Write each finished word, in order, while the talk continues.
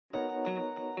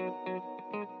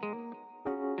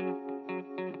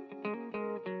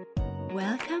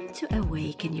Welcome to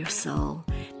Awaken Your Soul,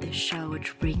 the show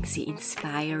which brings you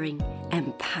inspiring,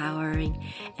 empowering,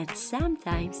 and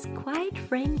sometimes, quite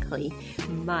frankly,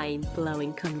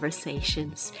 mind-blowing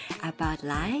conversations about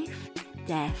life,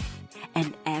 death,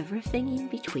 and everything in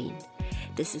between.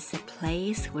 This is a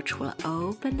place which will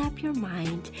open up your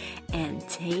mind and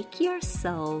take your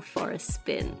soul for a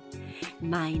spin.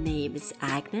 My name is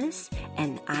Agnes,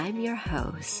 and I'm your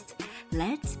host.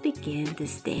 Let's begin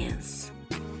this dance.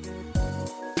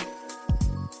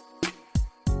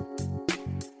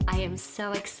 I am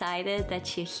so excited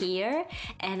that you're here,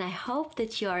 and I hope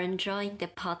that you are enjoying the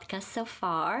podcast so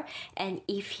far. And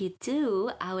if you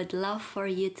do, I would love for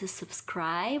you to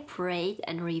subscribe, rate,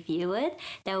 and review it.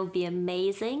 That would be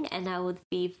amazing, and I would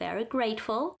be very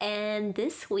grateful. And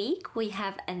this week, we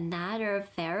have another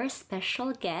very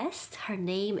special guest. Her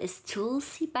name is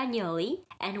Tulsi Bagnoli,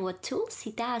 and what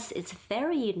Tulsi does is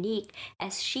very unique,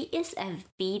 as she is a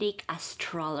Vedic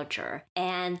astrologer.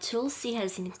 And Tulsi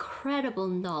has incredible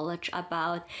knowledge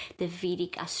about the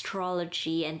Vedic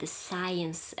astrology and the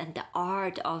science and the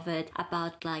art of it,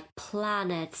 about like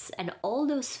planets and all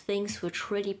those things which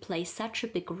really play such a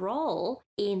big role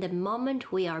in the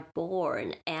moment we are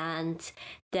born, and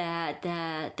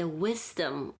the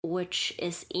wisdom which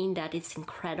is in that. It's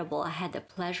incredible. I had the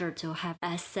pleasure to have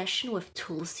a session with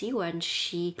Tulsi when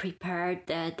she prepared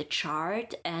the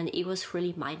chart, and it was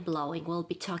really mind-blowing. We'll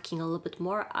be talking a little bit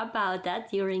more about that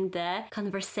during the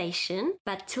conversation.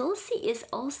 But Tulsi is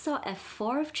also a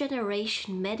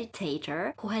fourth-generation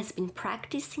meditator who has been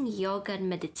practicing yoga and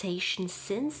meditation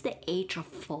since the age of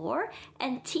 4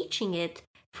 and teaching it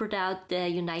throughout the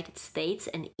United States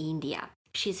and India.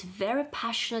 She's very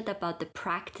passionate about the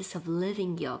practice of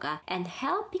living yoga and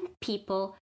helping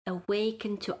people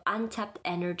awaken to untapped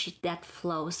energy that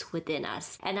flows within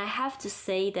us. And I have to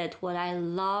say that what I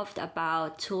loved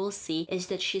about Tulsi is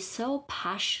that she's so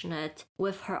passionate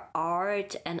with her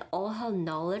art and all her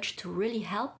knowledge to really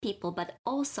help people, but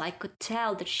also I could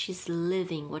tell that she's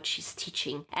living what she's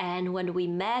teaching. And when we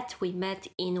met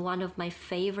in one of my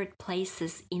favorite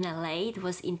places in LA. It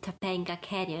was in Topanga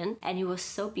Canyon, and it was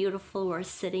so beautiful. We're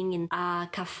sitting in a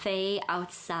cafe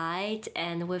outside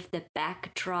and with the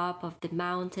backdrop of the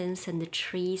mountains and the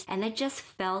trees, and I just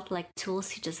felt like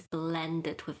Tulsi just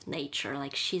blended with nature.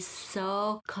 Like she's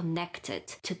so connected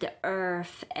to the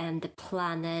earth and the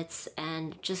planets,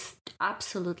 and just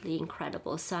absolutely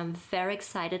incredible. So I'm very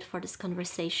excited for this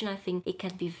conversation. I think it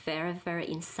can be very, very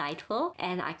insightful,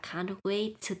 and I can't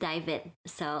wait to dive in.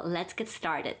 So let's get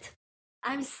started.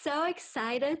 I'm so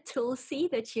excited, Tulsi,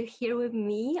 that you're here with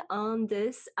me on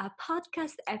this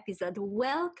podcast episode.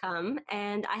 Welcome.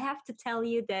 And I have to tell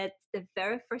you that the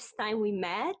very first time we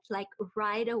met, like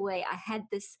right away, I had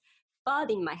this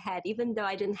thought in my head. Even though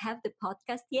I didn't have the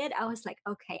podcast yet, I was like,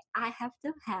 okay, I have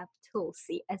to have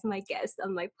Tulsi as my guest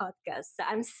on my podcast. So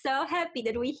I'm so happy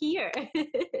that we're here.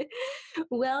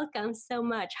 Welcome so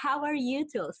much. How are you,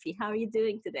 Tulsi? How are you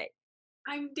doing today?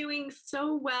 I'm doing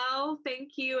so well. Thank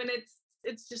you. And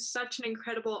it's just such an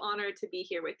incredible honor to be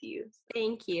here with you.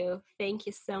 Thank you. Thank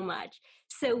you so much.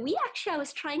 So I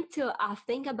was trying to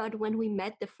think about when we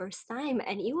met the first time,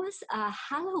 and it was a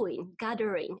Halloween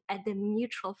gathering at the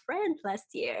mutual friend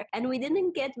last year. And we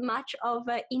didn't get much of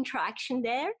interaction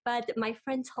there, but my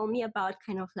friend told me about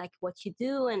kind of like what you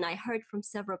do. And I heard from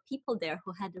several people there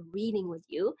who had a reading with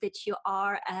you that you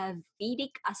are a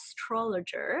Vedic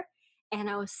astrologer. And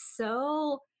I was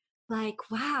so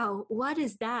like, wow, what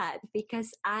is that?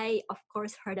 Because I, of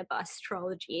course, heard about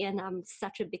astrology, and I'm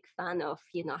such a big fan of,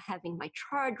 having my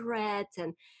chart read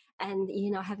and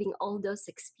having all those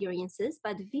experiences.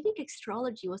 But Vedic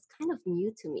astrology was kind of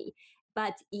new to me.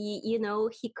 But,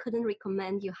 he couldn't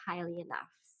recommend you highly enough.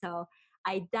 So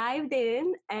I dived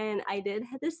in, and I did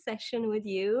have a session with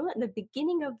you at the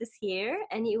beginning of this year,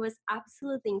 and it was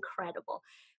absolutely incredible.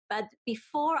 But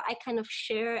before I kind of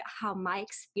share how my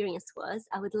experience was,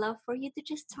 I would love for you to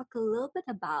just talk a little bit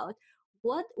about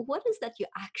what is that you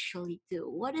actually do?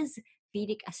 What does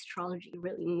Vedic astrology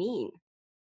really mean?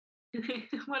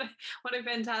 What a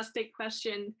fantastic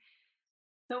question.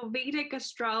 So Vedic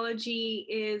astrology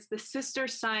is the sister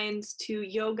science to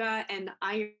yoga and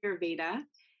Ayurveda.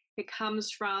 It comes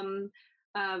from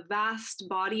a vast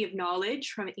body of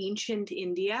knowledge from ancient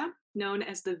India known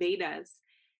as the Vedas.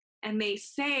 And they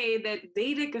say that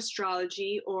Vedic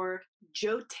astrology, or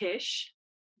Jyotish,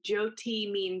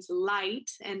 Jyoti means light,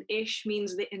 and Ish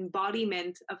means the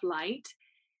embodiment of light,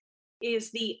 is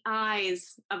the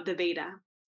eyes of the Veda.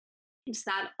 It's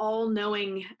that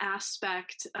all-knowing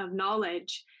aspect of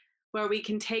knowledge where we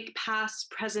can take past,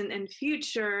 present, and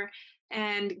future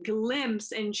and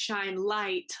glimpse and shine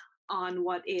light on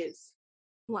what is.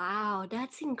 Wow,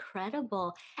 that's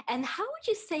incredible. And how would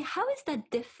you say, how is that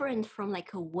different from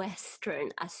like a Western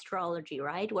astrology,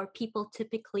 right? Where people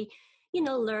typically,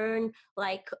 learn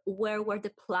like where were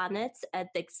the planets at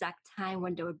the exact time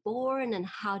when they were born and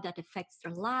how that affects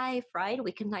their life, right?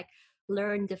 We can like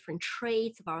learn different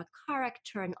traits of our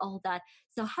character and all that.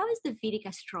 So how is the Vedic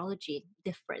astrology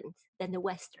different than the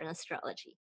Western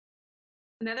astrology?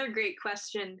 Another great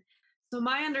question. So,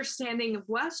 my understanding of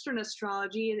Western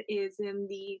astrology is in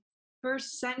the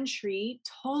first century,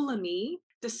 Ptolemy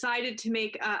decided to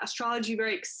make astrology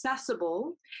very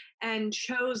accessible and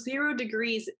chose 0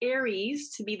 degrees Aries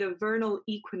to be the vernal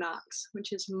equinox,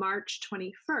 which is March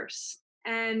 21st.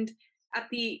 And at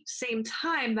the same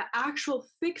time, the actual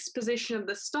fixed position of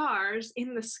the stars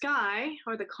in the sky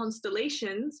or the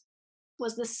constellations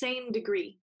was the same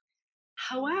degree.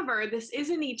 However, this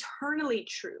isn't eternally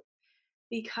true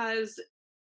because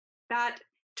that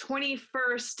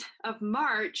 21st of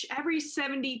March, every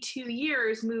 72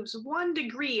 years, moves 1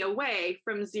 degree away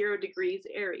from 0 degrees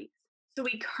Aries. So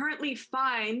we currently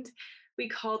find, we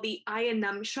call the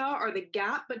Ayanamsha, or the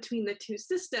gap between the two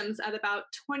systems, at about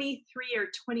 23 or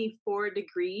 24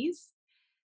 degrees.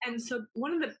 And so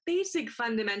one of the basic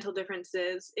fundamental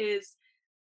differences is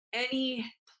any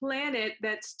planet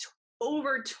that's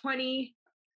over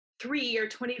 23 or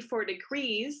 24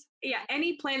 degrees,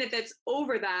 any planet that's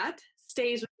over that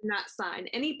stays within that sign.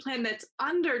 Any planet that's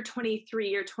under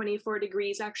 23 or 24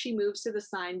 degrees actually moves to the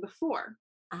sign before.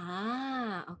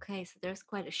 Ah, okay. So there's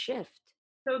quite a shift.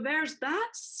 So there's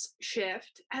that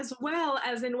shift, as well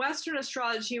as in Western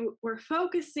astrology, we're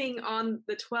focusing on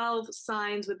the 12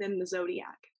 signs within the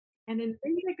zodiac. And in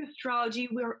Vedic astrology,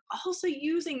 we're also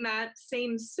using that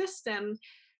same system.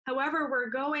 However, we're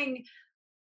going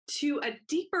to a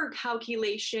deeper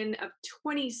calculation of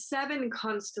 27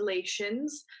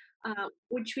 constellations,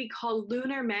 which we call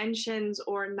lunar mansions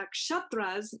or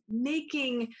nakshatras,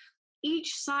 making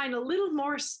each sign a little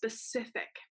more specific.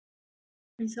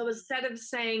 And so instead of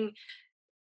saying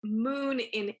moon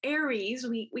in Aries,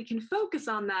 we can focus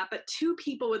on that, but two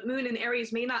people with moon in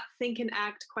Aries may not think and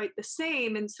act quite the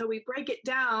same. And so we break it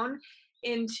down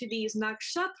into these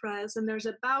nakshatras, and there's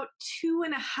about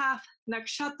 2.5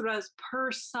 nakshatras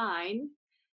per sign,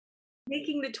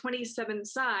 making the 27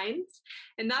 signs.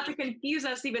 And not to confuse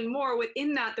us even more,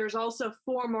 within that, there's also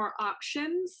 4 more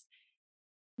options,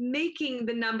 making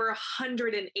the number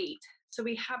 108. So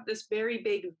we have this very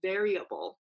big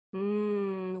variable.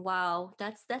 Wow,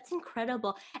 that's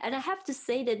incredible. And I have to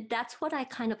say that that's what I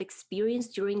kind of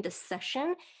experienced during the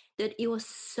session, that it was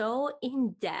so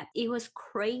in depth. It was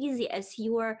crazy as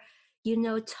you were,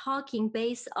 talking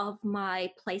based of my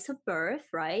place of birth,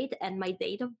 right? And my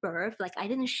date of birth. Like I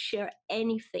didn't share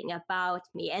anything about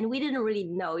me and we didn't really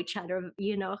know each other,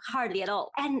 hardly at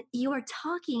all. And you were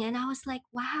talking and I was like,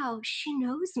 wow, she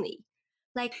knows me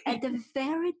like at the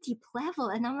very deep level.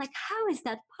 And I'm like, how is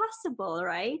that possible?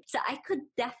 Right. So I could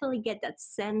definitely get that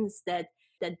sense that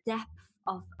the depth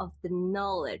of the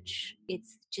knowledge,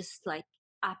 it's just like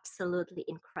absolutely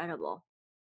incredible.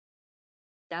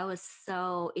 That was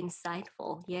so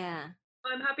insightful. Yeah.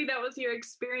 I'm happy that was your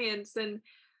experience. And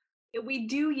we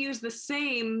do use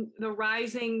the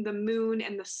rising, the moon,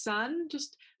 and the sun,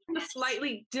 just from a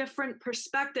slightly different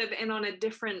perspective and on a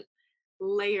different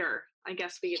layer, I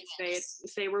guess we could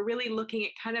say we're really looking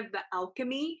at kind of the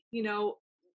alchemy,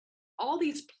 all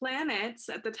these planets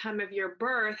at the time of your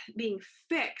birth being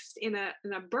fixed in a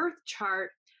birth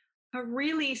chart are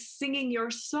really singing your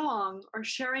song or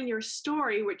sharing your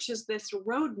story, which is this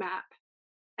roadmap.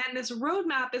 And this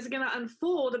roadmap is going to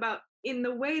unfold about in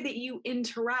the way that you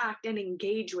interact and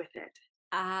engage with it.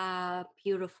 Ah,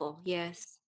 beautiful.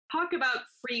 Yes. Talk about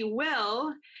free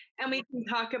will, and we can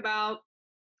talk about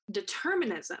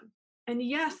determinism. And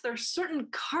yes, there's certain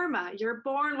karma. You're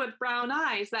born with brown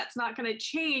eyes. That's not going to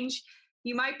change.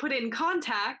 You might put in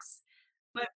contacts,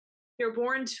 but you're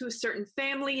born to a certain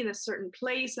family in a certain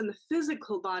place, and the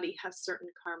physical body has certain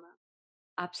karma.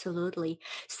 Absolutely.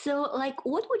 So, like,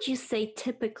 what would you say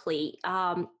typically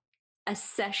a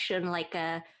session like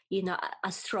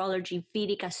astrology,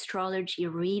 Vedic astrology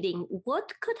reading,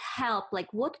 what could help,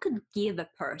 like what could give a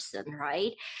person,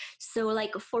 right? So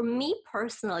like for me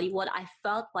personally, what I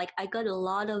felt like I got a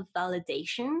lot of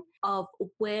validation of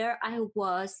where I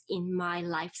was in my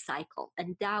life cycle,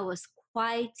 and that was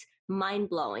quite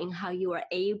mind-blowing how you were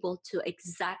able to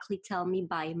exactly tell me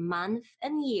by month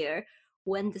and year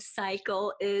when the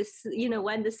cycle is,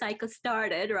 when the cycle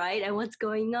started, right? And what's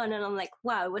going on. And I'm like,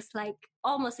 wow, it was like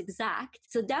almost exact.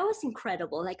 So that was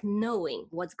incredible, like knowing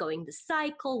what's going the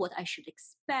cycle, what I should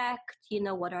expect,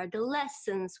 what are the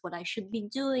lessons, what I should be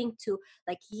doing to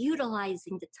like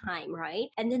utilizing the time, right?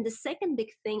 And then the second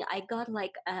big thing, I got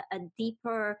like a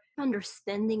deeper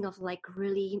understanding of like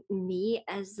really me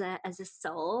as a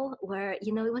soul, where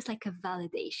it was like a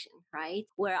validation, right?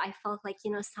 Where I felt like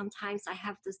sometimes I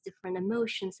have those different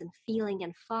emotions and feeling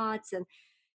and thoughts, and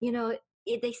you know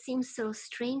they seem so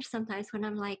strange sometimes when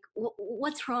I'm like,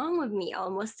 what's wrong with me,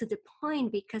 almost to the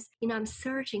point, because I'm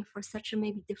searching for such a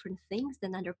maybe different things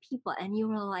than other people. And you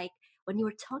were like, when you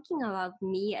were talking about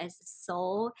me as a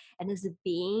soul and as a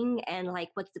being, and like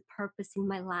what's the purpose in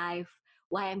my life,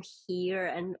 why I'm here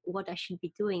and what I should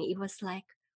be doing, it was like,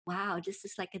 wow, this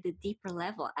is like at a deeper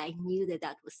level. I knew that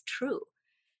that was true.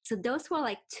 So those were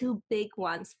like two big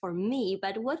ones for me.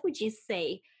 But what would you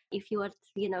say if you would,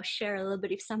 share a little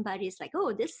bit, if somebody is like,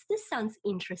 oh, this sounds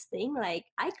interesting, like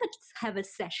I could have a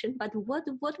session, but what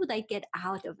would I get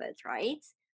out of it, right?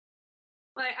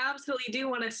 Well, I absolutely do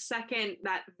want to second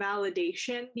that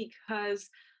validation, because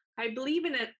I believe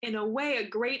in a way, a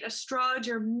great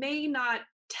astrologer may not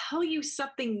tell you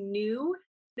something new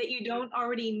that you don't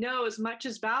already know, as much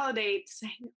as validate,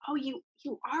 saying, "Oh, you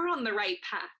are on the right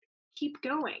path. Keep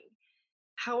going."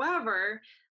 However,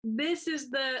 this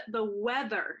is the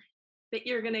weather that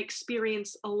you're going to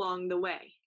experience along the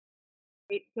way.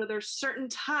 Right? So there's certain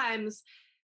times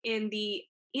in the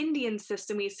Indian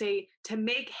system, we say to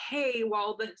make hay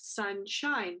while the sun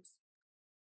shines,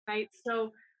 right?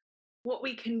 So what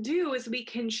we can do is we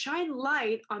can shine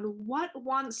light on what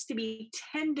wants to be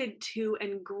tended to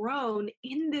and grown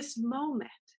in this moment.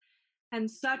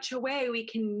 And such a way we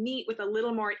can meet with a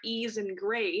little more ease and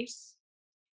grace,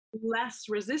 less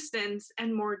resistance,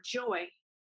 and more joy,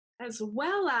 as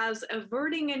well as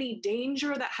averting any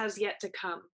danger that has yet to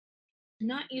come.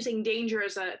 Not using danger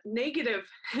as a negative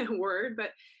word,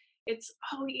 but it's,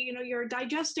 oh, your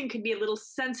digestion could be a little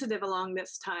sensitive along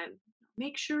this time.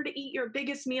 Make sure to eat your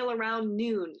biggest meal around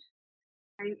noon.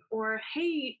 Right? Or,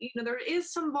 hey, there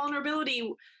is some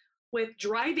vulnerability with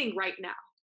driving right now.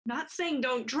 Not saying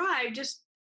don't drive, just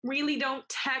really don't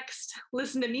text,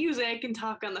 listen to music, and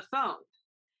talk on the phone.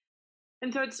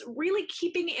 And so it's really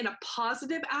keeping it in a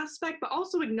positive aspect, but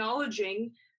also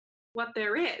acknowledging what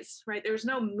there is, right? There's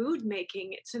no mood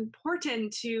making. It's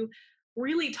important to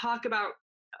really talk about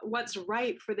what's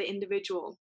right for the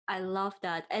individual. I love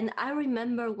that. And I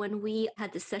remember when we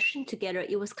had the session together,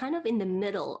 it was kind of in the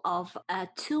middle of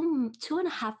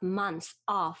 2.5 months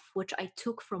off, which I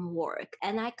took from work.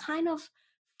 And I kind of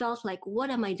felt like,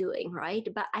 what am I doing? Right.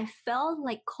 But I felt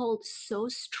like called so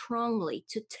strongly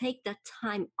to take that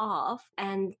time off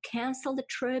and cancel the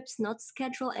trips, not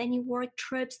schedule any work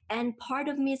trips. And part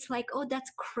of me is like, oh,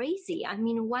 that's crazy. I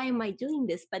mean, why am I doing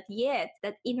this? But yet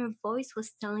that inner voice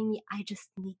was telling me, I just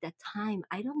need that time.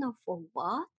 I don't know for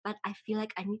what, but I feel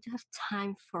like I need to have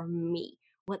time for me,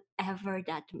 whatever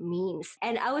that means.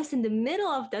 And I was in the middle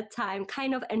of that time,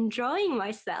 kind of enjoying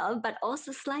myself, but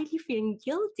also slightly feeling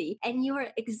guilty. And you were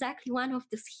exactly one of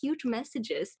those huge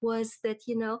messages was that,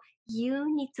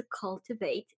 you need to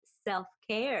cultivate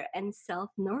self-care and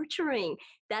self-nurturing.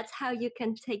 That's how you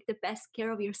can take the best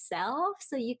care of yourself.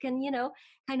 So you can,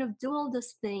 kind of do all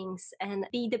those things and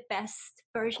be the best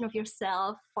version of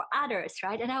yourself for others,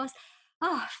 right? And I was,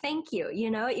 oh, thank you.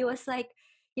 It was like,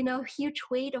 huge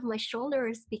weight off my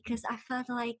shoulders, because I felt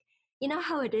like,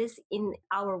 how it is in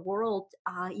our world,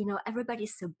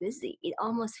 everybody's so busy. It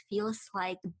almost feels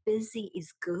like busy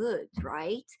is good,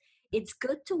 right? It's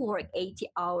good to work 80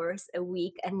 hours a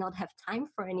week and not have time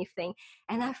for anything.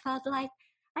 And I felt like,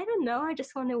 I don't know, I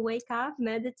just want to wake up,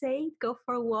 meditate, go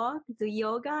for a walk, do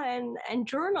yoga and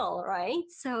journal, right?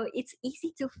 So it's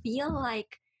easy to feel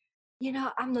like,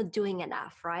 I'm not doing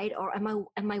enough, right? Or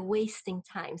am I wasting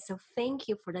time? So thank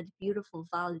you for that beautiful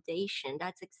validation.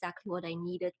 That's exactly what I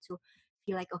needed to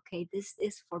feel like, okay, this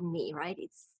is for me, right?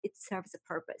 It serves a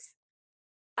purpose.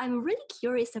 I'm really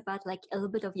curious about like a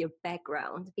little bit of your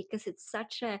background, because it's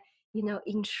such a,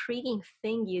 intriguing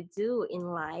thing you do in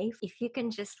life. If you can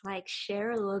just like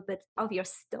share a little bit of your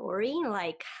story,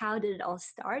 like how did it all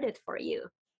started for you?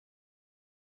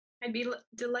 I'd be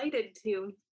delighted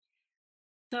to.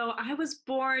 So I was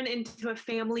born into a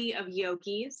family of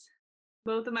yogis.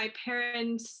 Both of my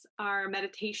parents are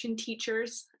meditation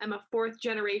teachers. I'm a fourth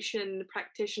generation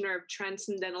practitioner of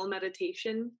transcendental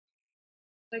meditation.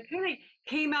 I kind of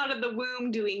came out of the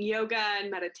womb doing yoga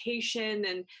and meditation,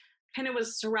 and kind of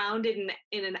was surrounded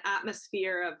in an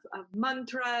atmosphere of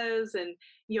mantras and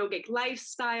yogic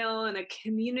lifestyle, and a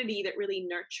community that really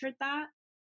nurtured that,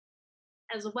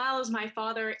 as well as my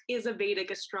father is a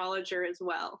Vedic astrologer as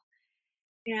well.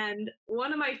 And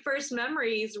one of my first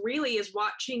memories really is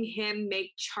watching him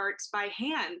make charts by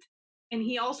hand. And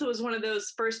he also was one of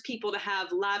those first people to have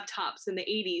laptops in the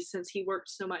 80s since he worked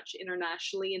so much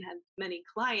internationally and had many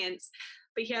clients.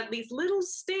 But he had these little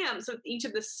stamps with each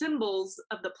of the symbols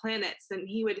of the planets, and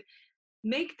he would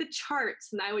make the charts,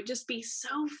 and I would just be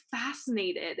so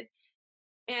fascinated.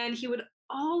 And he would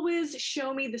always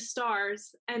show me the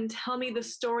stars and tell me the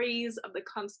stories of the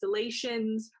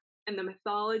constellations and the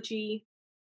mythology.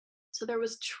 So there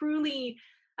was truly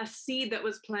a seed that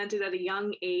was planted at a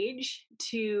young age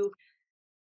to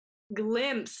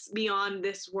glimpse beyond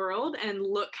this world and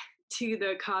look to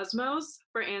the cosmos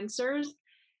for answers.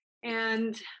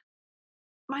 And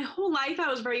my whole life, I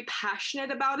was very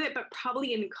passionate about it, but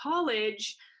probably in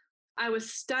college, I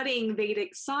was studying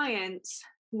Vedic science,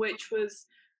 which was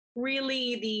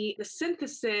really the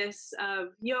synthesis of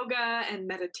yoga and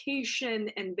meditation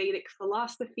and Vedic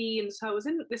philosophy. And so I was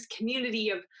in this community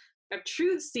of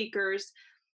truth seekers.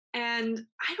 And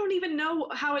I don't even know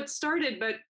how it started,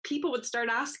 but people would start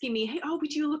asking me, hey, oh,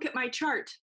 would you look at my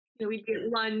chart? You know, we'd be at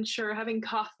lunch or having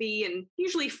coffee and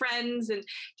usually friends, and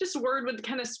just word would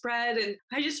kind of spread. And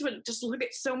I just would just look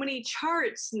at so many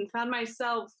charts and found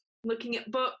myself looking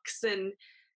at books and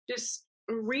just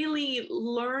really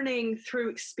learning through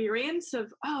experience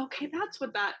of, oh, okay, that's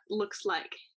what that looks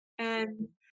like. And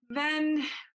then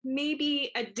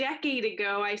maybe a decade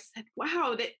ago, I said,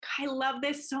 wow, that I love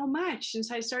this so much. And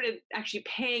so I started actually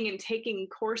paying and taking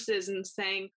courses and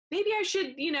saying, maybe I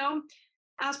should,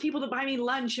 ask people to buy me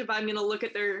lunch if I'm going to look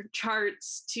at their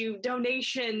charts, to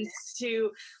donations, to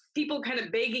people kind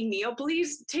of begging me, oh,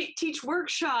 please teach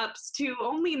workshops, to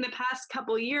only in the past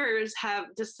couple years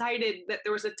have decided that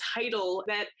there was a title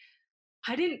that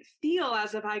I didn't feel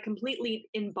as if I completely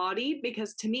embodied,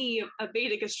 because to me, a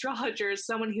Vedic astrologer is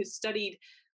someone who's studied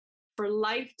for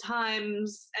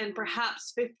lifetimes and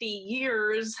perhaps 50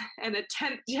 years and a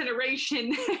 10th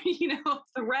generation,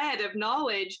 thread of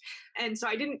knowledge. And so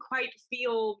I didn't quite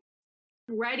feel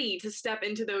ready to step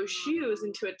into those shoes,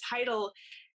 into a title.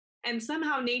 And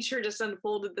somehow nature just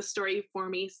unfolded the story for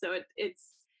me. So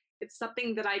it's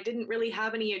something that I didn't really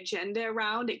have any agenda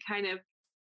around. It kind of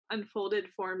unfolded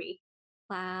for me.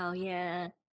 Wow, yeah.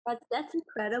 That's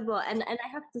incredible. And I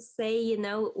have to say,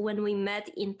 when we met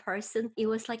in person, it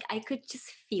was like I could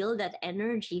just feel that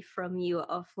energy from you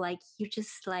of like you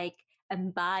just like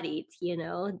embodied,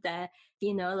 that,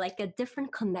 like a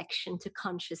different connection to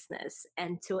consciousness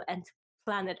and to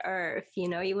planet Earth.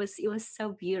 It was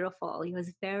so beautiful. It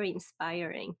was very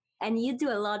inspiring. And you do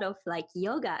a lot of like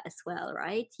yoga as well,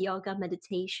 right? Yoga,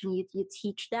 meditation. You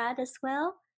teach that as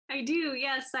well? I do,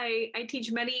 yes. I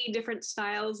teach many different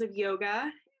styles of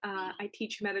yoga. I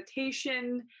teach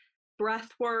meditation,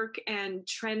 breath work, and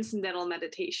transcendental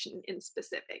meditation in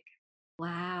specific.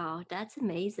 Wow, that's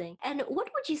amazing. And what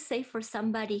would you say for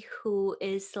somebody who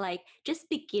is like just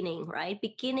beginning, right?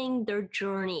 Beginning their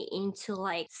journey into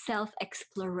like self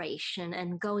exploration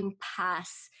and going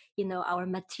past, our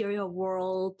material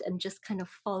world and just kind of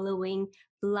following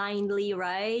blindly,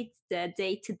 right? The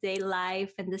day to day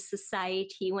life and the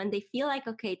society when they feel like,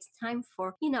 okay, it's time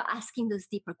for, asking those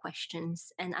deeper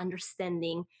questions and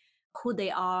understanding who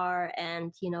they are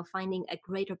and, finding a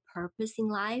greater purpose in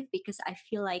life. Because I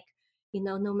feel like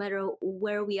no matter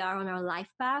where we are on our life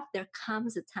path, there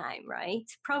comes a time, right?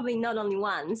 Probably not only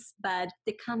once, but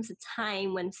there comes a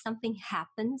time when something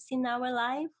happens in our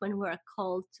life when we're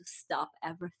called to stop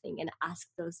everything and ask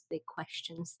those big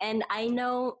questions. And I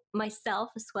know myself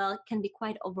as well, it can be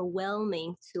quite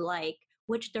overwhelming to like,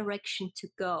 which direction to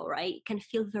go, right? It can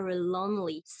feel very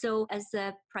lonely. So, as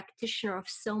a practitioner of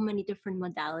so many different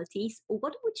modalities,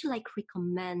 what would you like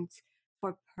recommend for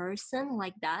a person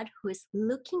like that who is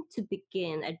looking to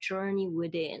begin a journey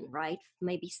within, right?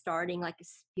 Maybe starting like a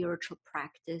spiritual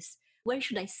practice. Where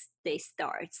should they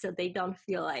start so they don't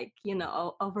feel like,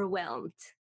 overwhelmed?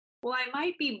 Well, I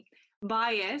might be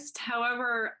biased.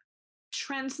 However,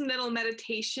 transcendental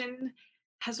meditation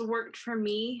has worked for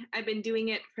me. I've been doing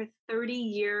it for 30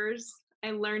 years. I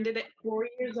learned it at 4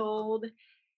 years old,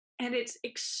 and it's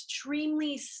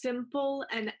extremely simple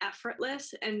and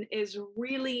effortless and is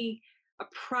really a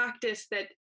practice that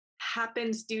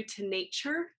happens due to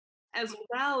nature, as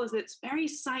well as it's very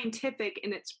scientific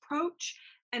in its approach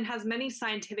and has many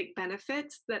scientific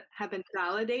benefits that have been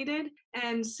validated.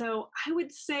 And so I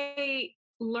would say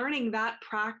learning that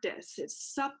practice is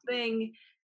something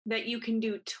that you can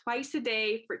do twice a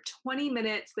day for 20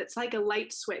 minutes. That's like a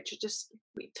light switch. It just,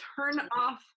 we turn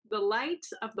off the light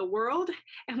of the world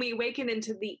and we awaken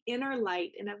into the inner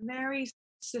light in a very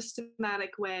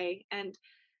systematic way. And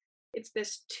it's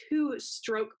this two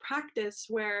stroke practice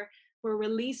where we're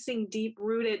releasing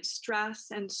deep-rooted stress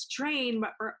and strain,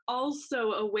 but we're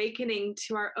also awakening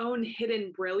to our own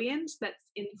hidden brilliance that's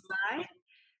inside.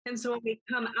 And so when we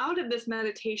come out of this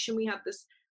meditation, we have this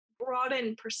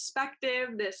broadened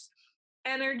perspective, this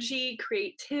energy,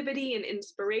 creativity, and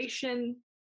inspiration.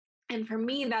 And for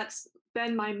me, that's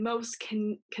been my most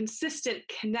consistent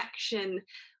connection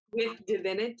with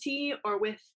divinity or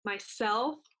with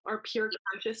myself or pure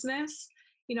consciousness.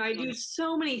 You know, I do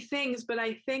so many things, but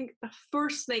I think the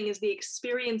first thing is the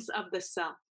experience of the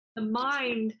self. The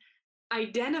mind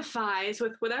identifies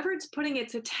with whatever it's putting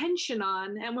its attention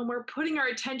on. And when we're putting our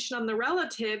attention on the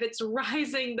relative, it's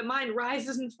rising, the mind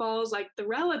rises and falls like the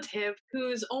relative,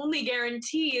 whose only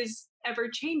guarantee is ever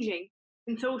changing.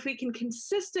 And so if we can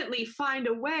consistently find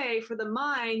a way for the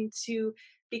mind to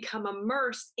become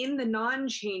immersed in the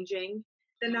non-changing,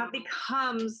 then that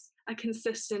becomes a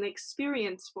consistent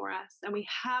experience for us. And we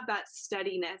have that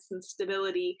steadiness and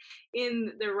stability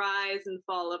in the rise and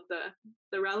fall of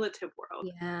the relative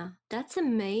world. Yeah, that's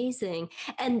amazing.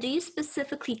 And do you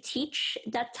specifically teach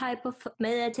that type of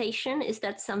meditation? Is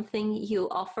that something you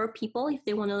offer people if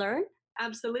they want to learn?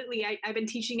 Absolutely. I've been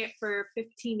teaching it for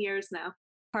 15 years now.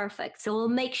 Perfect. So we'll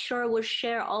make sure we'll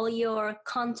share all your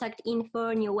contact info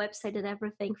and your website and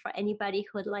everything for anybody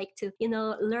who would like to,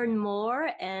 learn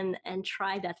more and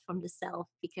try that from the self.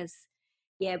 Because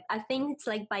yeah, I think it's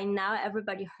like by now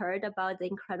everybody heard about the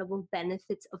incredible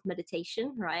benefits of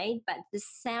meditation, right? But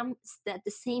at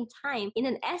the same time, in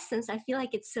an essence, I feel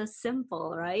like it's so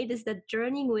simple, right? It's the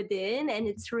journey within, and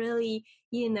it's really,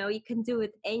 you can do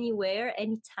it anywhere,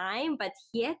 anytime. But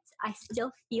yet, I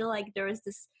still feel like there is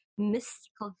this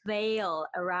mystical veil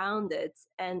around it,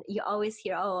 and you always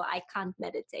hear, oh, I can't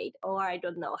meditate, or I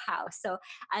don't know how. So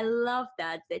I love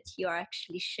that you're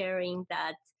actually sharing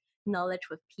that knowledge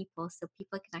with people, so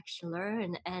people can actually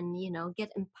learn and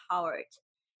get empowered.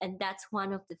 And that's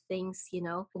one of the things,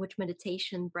 which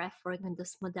meditation, breath work, and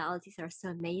those modalities are so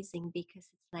amazing, because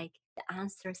it's like the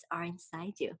answers are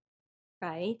inside you,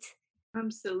 right?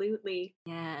 Absolutely.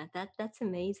 Yeah, that's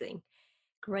amazing.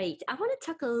 Great. I want to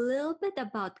talk a little bit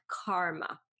about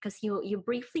karma, because you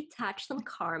briefly touched on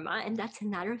karma, and that's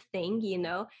another thing.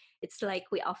 It's like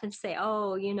we often say,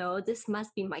 oh, this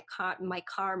must be my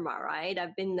karma, right?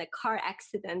 I've been in a car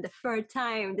accident the third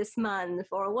time this month,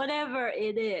 or whatever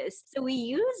it is. So we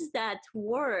use that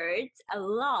word a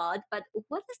lot, but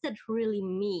what does that really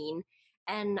mean,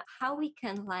 and how we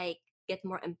can get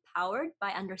more empowered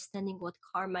by understanding what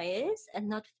karma is, and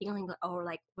not feeling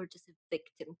like we're just a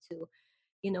victim to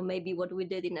maybe what we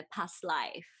did in a past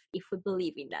life, if we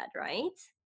believe in that, right?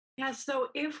 Yeah, so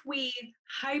if we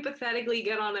hypothetically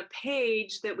get on a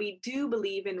page that we do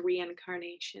believe in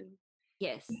reincarnation,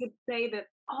 Yes. we could say that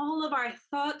all of our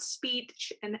thought,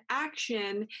 speech, and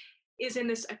action is in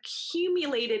this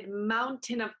accumulated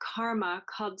mountain of karma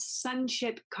called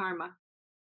sonship karma.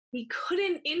 We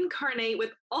couldn't incarnate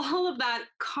with all of that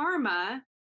karma,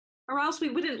 or else we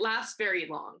wouldn't last very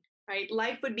long, right?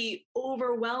 Life would be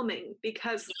overwhelming,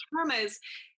 because karma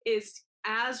is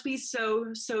as we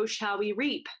sow, so shall we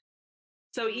reap.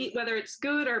 So whether it's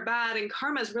good or bad, and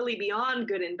karma is really beyond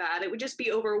good and bad, it would just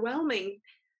be overwhelming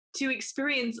to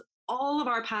experience all of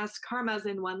our past karmas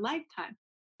in one lifetime.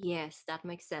 Yes, that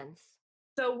makes sense.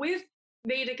 So with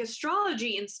Vedic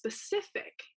astrology in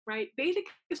specific, right? Vedic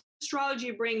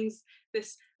astrology brings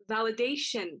this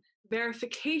validation,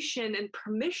 verification, and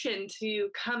permission to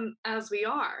come as we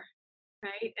are,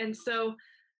 right? And so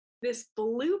this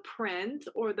blueprint,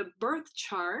 or the birth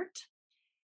chart,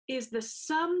 is the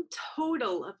sum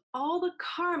total of all the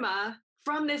karma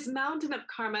from this mountain of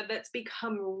karma that's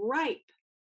become ripe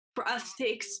for us to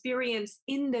experience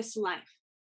in this life.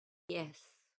 Yes.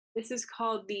 This is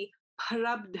called the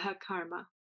prarabdha karma.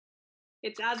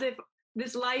 It's as if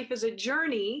this life is a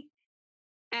journey,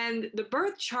 and the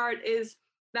birth chart is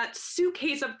that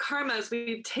suitcase of karmas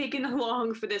we've taken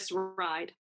along for this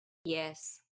ride.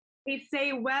 Yes. They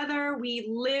say whether we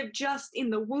live just in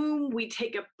the womb, we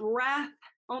take a breath,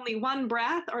 only one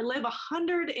breath, or live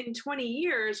 120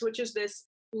 years, which is this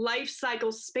life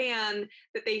cycle span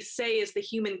that they say is the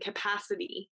human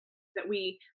capacity that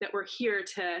we're here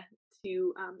to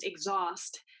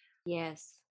exhaust.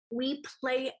 Yes. We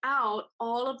play out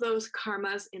all of those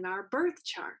karmas in our birth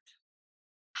chart.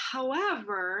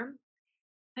 However,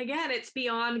 again, it's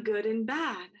beyond good and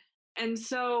bad. And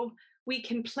so we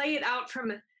can play it out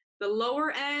from the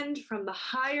lower end, from the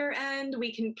higher end.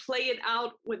 We can play it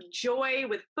out with joy,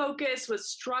 with focus, with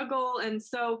struggle. And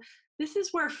so this is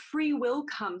where free will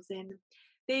comes in.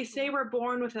 They say we're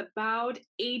born with about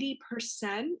 80%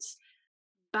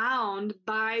 bound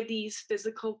by these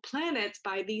physical planets,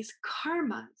 by these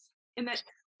karmas. And that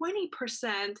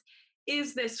 20%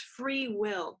 is this free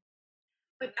will.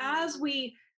 But as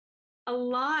we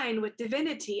align with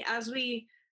divinity, as we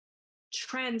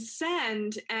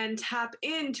transcend and tap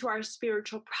into our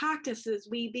spiritual practices,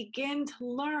 we begin to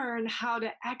learn how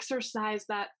to exercise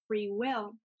that free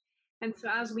will. And so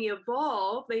as we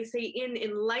evolve, they say in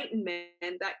enlightenment,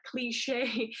 that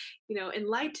cliche,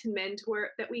 enlightenment,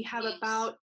 where that we have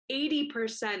about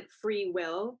 80% free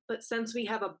will, but since we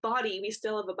have a body, we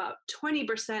still have about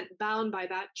 20% bound by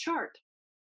that chart.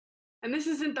 And this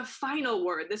isn't the final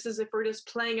word. This is if we're just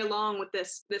playing along with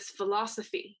this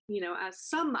philosophy, as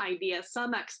some idea,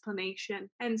 some explanation.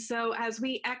 And so as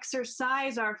we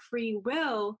exercise our free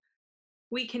will,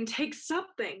 we can take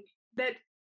something that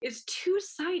is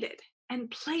two-sided and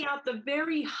play out the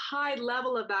very high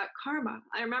level of that karma.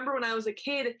 I remember when I was a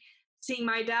kid seeing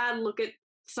my dad look at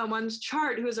someone's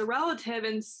chart who was a relative,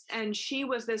 and she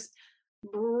was this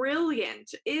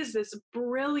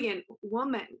brilliant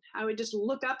woman. I would just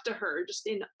look up to her just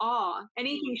in awe.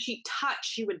 Anything she touched,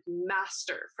 she would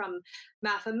master, from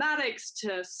mathematics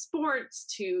to sports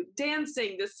to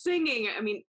dancing to singing. I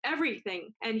mean,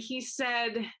 everything. And he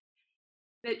said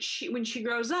that when she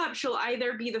grows up, she'll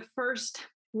either be the first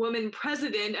woman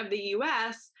president of the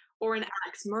US or an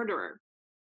axe murderer.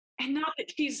 And not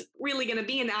that she's really going to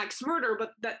be an axe murderer,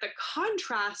 but that the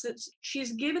contrast,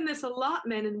 she's given this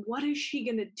allotment, and what is she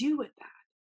going to do with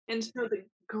that? And so the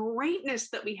greatness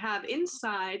that we have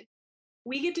inside,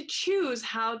 we get to choose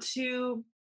how to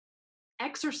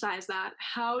exercise that,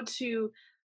 how to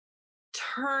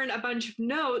turn a bunch of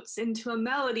notes into a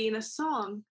melody and a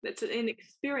song that's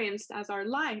inexperienced as our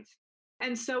life.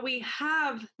 And so we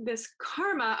have this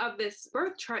karma of this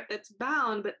birth chart that's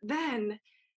bound, but then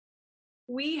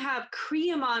we have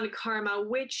Kriyaman karma,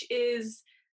 which is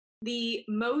the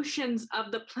motions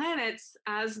of the planets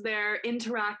as they're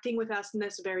interacting with us in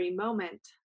this very moment.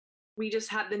 We just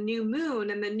had the new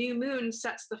moon, and the new moon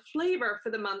sets the flavor for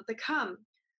the month to come.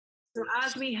 So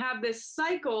as we have this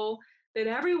cycle that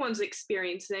everyone's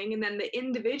experiencing, and then the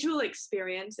individual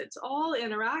experience, it's all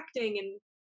interacting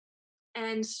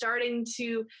and starting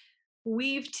to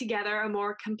weave together a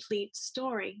more complete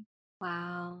story.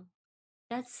 Wow.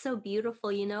 That's so beautiful.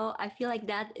 I feel like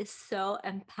that is so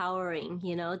empowering,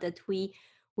 that we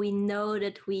know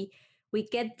that we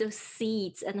get those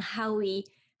seeds, and how we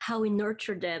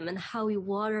nurture them and how we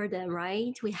water them,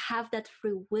 right? We have that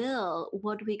free will,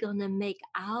 what we're gonna make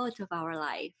out of our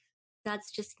life.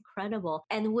 That's just incredible.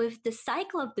 And with the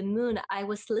cycle of the moon, I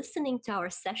was listening to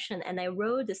our session, and I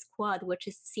wrote this quote, which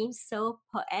seems so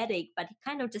poetic, but it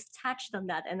kind of just touched on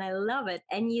that, and I love it.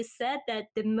 And you said that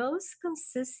the most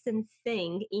consistent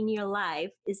thing in your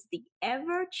life is the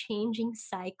ever-changing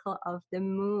cycle of the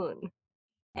moon.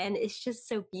 And it's just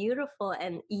so beautiful.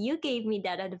 And you gave me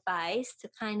that advice to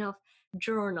kind of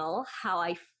journal how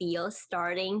I feel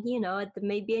starting, at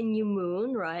maybe a new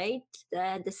moon, right?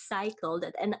 The cycle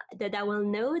that I will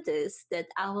notice that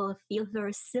I will feel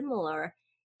very similar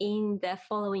in the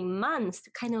following months,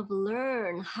 to kind of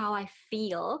learn how I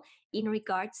feel in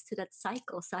regards to that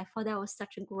cycle. So I thought that was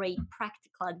such a great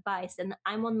practical advice. And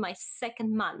I'm on my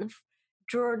second month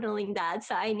journaling that,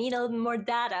 so I need a little more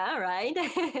data, right?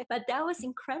 But that was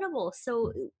incredible.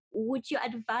 So would you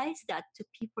advise that to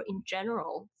people in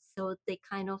general, so they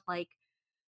kind of like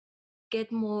get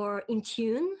more in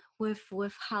tune with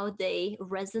how they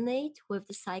resonate with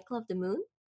the cycle of the moon?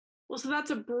 Well, so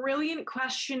that's a brilliant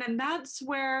question, and that's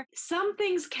where some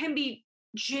things can be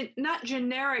not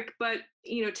generic, but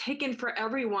taken for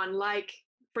everyone. Like,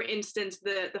 for instance,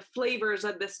 the flavors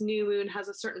of this new moon has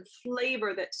a certain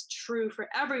flavor that's true for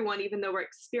everyone, even though we're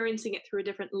experiencing it through a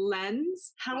different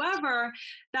lens. However,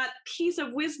 that piece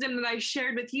of wisdom that I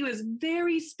shared with you is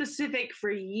very specific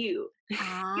for you.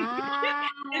 Ah,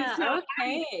 And so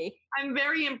okay. I'm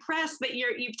very impressed that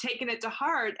you've taken it to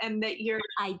heart, and that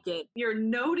I did. you're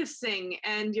noticing,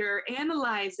 and you're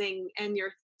analyzing, and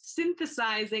you're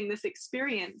synthesizing this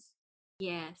experience.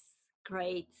 Yes,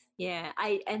 great. Yeah,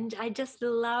 I just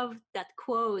love that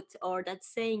quote, or that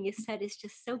saying you said. Is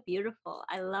just so beautiful.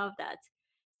 I love that.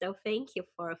 So thank you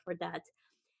for that.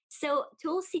 So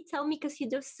Tulsi, tell me, because you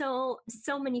do so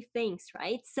many things,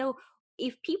 right? So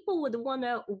if people would want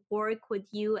to work with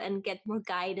you and get more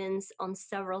guidance on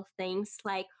several things,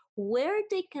 like where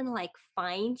they can like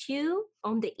find you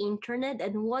on the internet,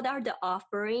 and what are the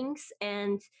offerings?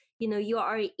 And you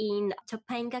are in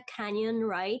Topanga Canyon,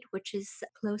 right, which is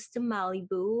close to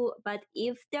Malibu. But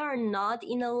if they are not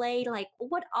in LA, like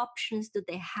what options do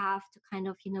they have to kind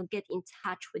of get in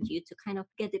touch with you, to kind of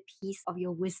get a piece of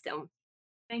your wisdom?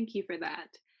 Thank you for that.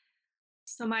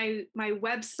 So my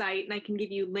website, and I can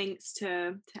give you links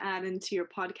to add into your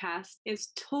podcast, is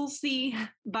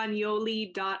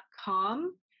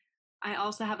tulsibanyoli.com. I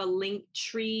also have a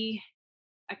Linktree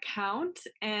account,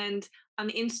 and on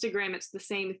Instagram it's the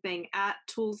same thing, at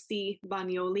Tulsi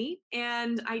Banyoli.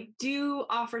 And I do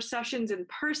offer sessions in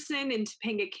person in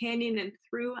Topanga Canyon and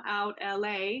throughout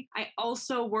LA. I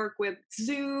also work with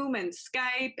Zoom and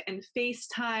Skype and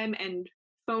FaceTime and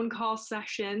phone call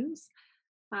sessions.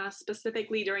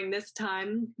 Specifically during this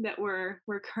time that we're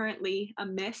currently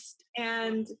amidst.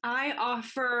 And I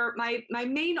offer my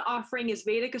main offering is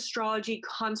Vedic astrology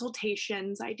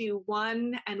consultations. I do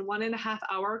 1 and 1.5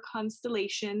 hour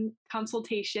consultations.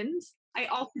 I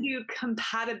also do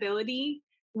compatibility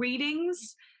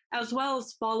readings as well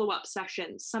as follow-up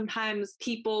sessions. Sometimes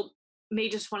people may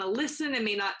just want to listen and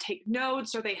may not take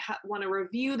notes, or they want to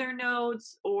review their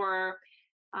notes, or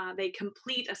they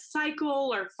complete a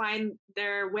cycle or find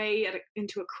their way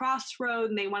into a crossroad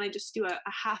and they want to just do a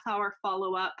half-hour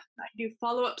follow-up. I do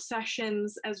follow-up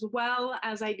sessions as well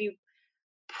as I do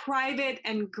private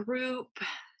and group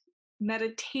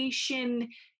meditation,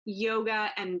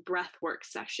 yoga, and breathwork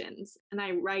sessions. And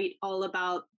I write all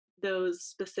about those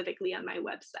specifically on my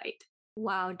website.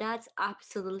 Wow, that's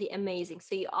absolutely amazing.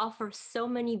 So you offer so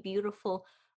many beautiful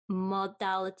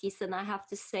modalities, and I have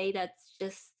to say that's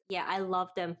just, yeah, I love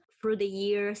them. Through the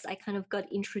years, I kind of got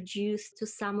introduced to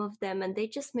some of them, and they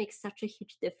just make such a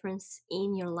huge difference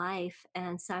in your life.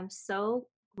 And so I'm so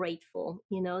grateful,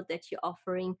 that you're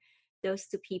offering those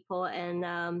to people.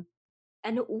 And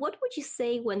what would you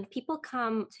say when people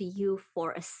come to you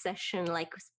for a session,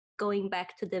 like going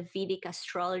back to the Vedic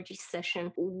astrology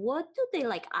session, what do they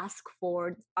ask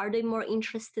for? Are they more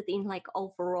interested in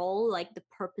overall, the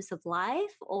purpose of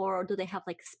life, or do they have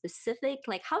specific,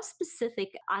 how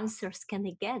specific answers can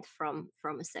they get from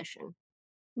a session?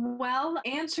 Well,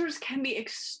 answers can be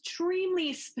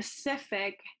extremely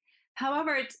specific.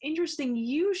 However, it's interesting.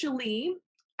 Usually,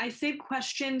 I save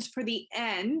questions for the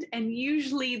end, and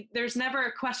usually there's never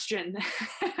a question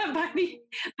by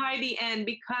the end,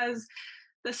 because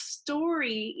the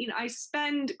story, I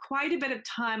spend quite a bit of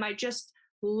time. I just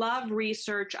love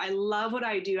research. I love what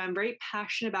I do. I'm very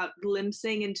passionate about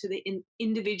glimpsing into the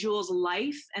individual's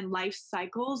life and life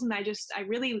cycles. And I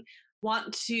really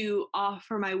want to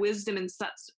offer my wisdom in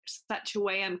such a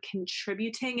way I'm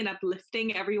contributing and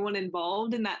uplifting everyone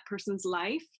involved in that person's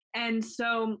life. And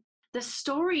so the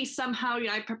story somehow,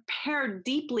 I prepare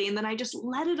deeply and then I just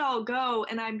let it all go.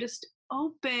 And I'm just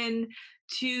open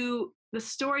to the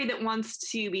story that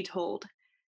wants to be told.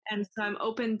 And so I'm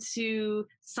open to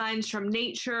signs from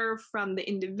nature, from the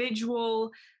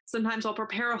individual. Sometimes I'll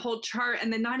prepare a whole chart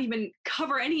and then not even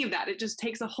cover any of that. It just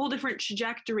takes a whole different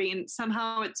trajectory and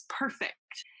somehow it's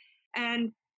perfect.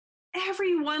 And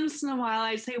every once in a while,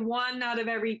 I'd say 1 out of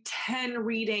every 10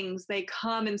 readings, they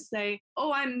come and say,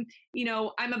 oh, I'm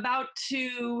about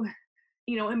to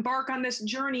embark on this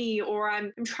journey, or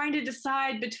I'm trying to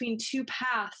decide between 2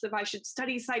 paths, if I should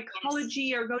study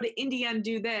psychology or go to India and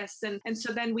do this. And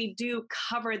so then we do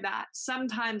cover that.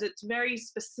 Sometimes it's very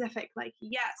specific, like,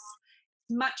 yes,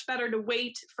 much better to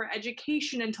wait for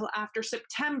education until after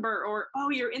September, or, oh,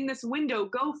 you're in this window,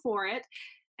 go for it.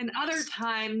 And other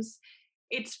times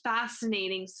it's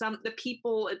fascinating.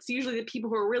 It's usually the people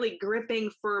who are really gripping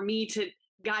for me to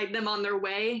guide them on their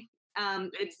way.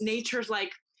 It's nature's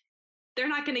like, they're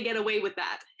not going to get away with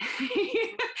that.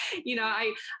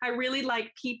 I really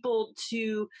like people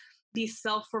to be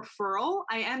self-referral.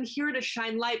 I am here to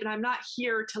shine light, but I'm not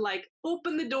here to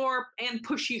open the door and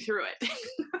push you through it.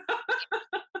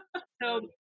 So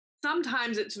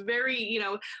sometimes it's very,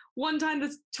 one time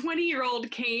this 20-year-old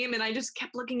came and I just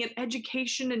kept looking at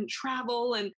education and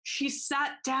travel, and she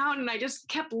sat down and I just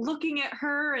kept looking at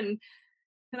her, and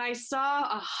I saw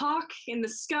a hawk in the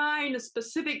sky in a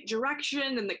specific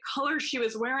direction, and the color she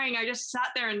was wearing, I just sat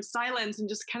there in silence and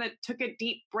just kind of took a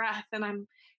deep breath and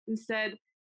said,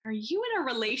 "Are you in a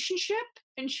relationship?"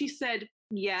 And she said,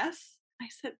 "Yes." I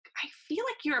said, "I feel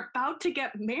like you're about to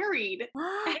get married."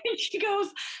 And she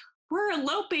goes, "We're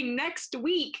eloping next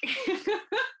week."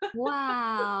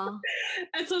 Wow.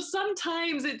 And so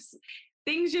sometimes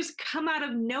things just come out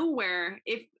of nowhere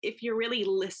if you're really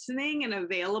listening and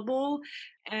available.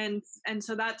 And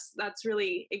so that's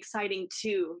really exciting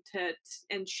too, to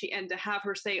have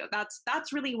her say,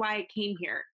 that's really why I came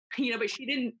here. But she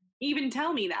didn't even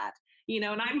tell me that,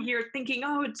 and I'm here thinking,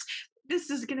 oh,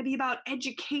 this is going to be about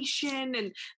education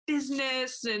and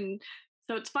business, and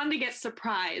so it's fun to get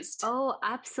surprised. Oh,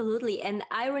 absolutely. And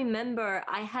I remember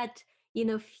I had,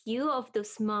 few of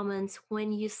those moments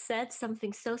when you said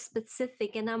something so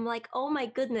specific, and I'm like, oh my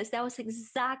goodness, that was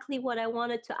exactly what I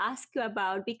wanted to ask you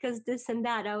about, because this and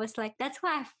that. I was like, that's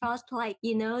why I felt like,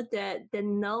 the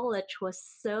knowledge was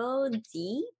so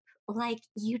deep, like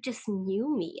you just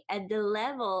knew me at the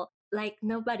level like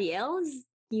nobody else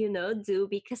do,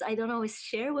 because I don't always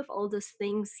share with all those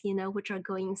things which are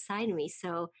going inside me.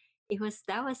 So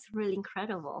that was really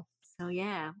incredible. So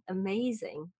yeah,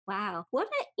 amazing. Wow, what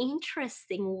an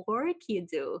interesting work you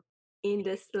do in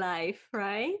this life,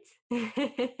 right?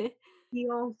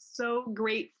 Feel so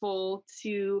grateful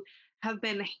to have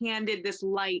been handed this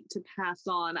light to pass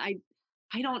on. I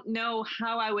don't know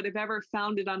how I would have ever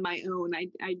found it on my own. I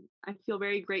feel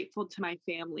very grateful to my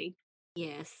family.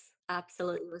 Yes,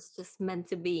 absolutely. It was just meant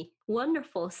to be.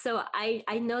 Wonderful. So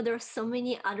I know there are so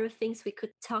many other things we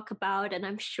could talk about, and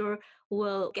I'm sure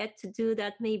we'll get to do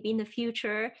that maybe in the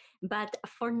future. But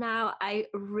for now, I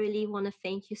really want to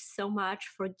thank you so much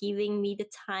for giving me the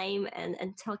time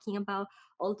and talking about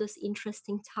all those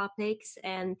interesting topics.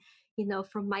 And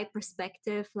from my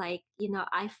perspective, like,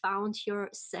 I found your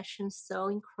session so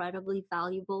incredibly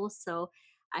valuable. So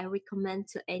I recommend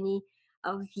to any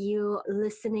of you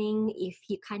listening, if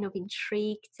you kind of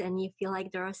intrigued and you feel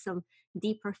like there are some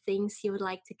deeper things you would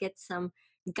like to get some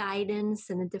guidance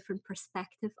and a different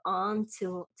perspective on,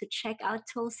 to check out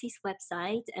Tulsi's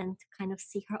website and to kind of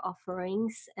see her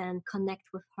offerings and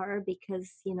connect with her,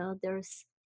 because there's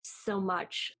so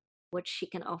much what she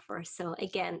can offer. So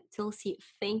again, Tulsi,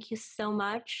 thank you so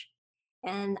much,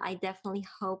 and I definitely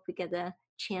hope we get a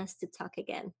chance to talk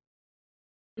again.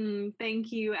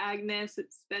 Thank you, Agnes.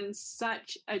 It's been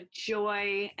such a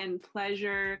joy and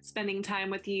pleasure spending time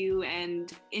with you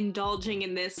and indulging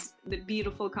in the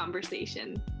beautiful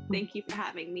conversation. Thank you for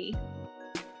having me.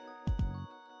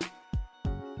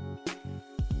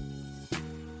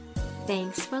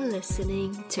 Thanks for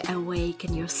listening to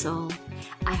Awaken Your Soul.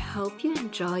 I hope you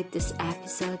enjoyed this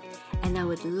episode, and I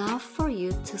would love for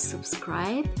you to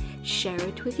subscribe, share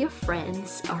it with your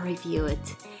friends, or review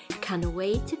it. Can't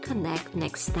wait to connect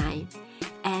next time.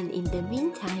 And in the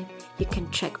meantime, you can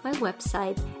check my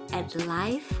website at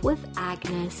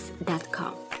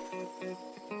lifewithagnes.com.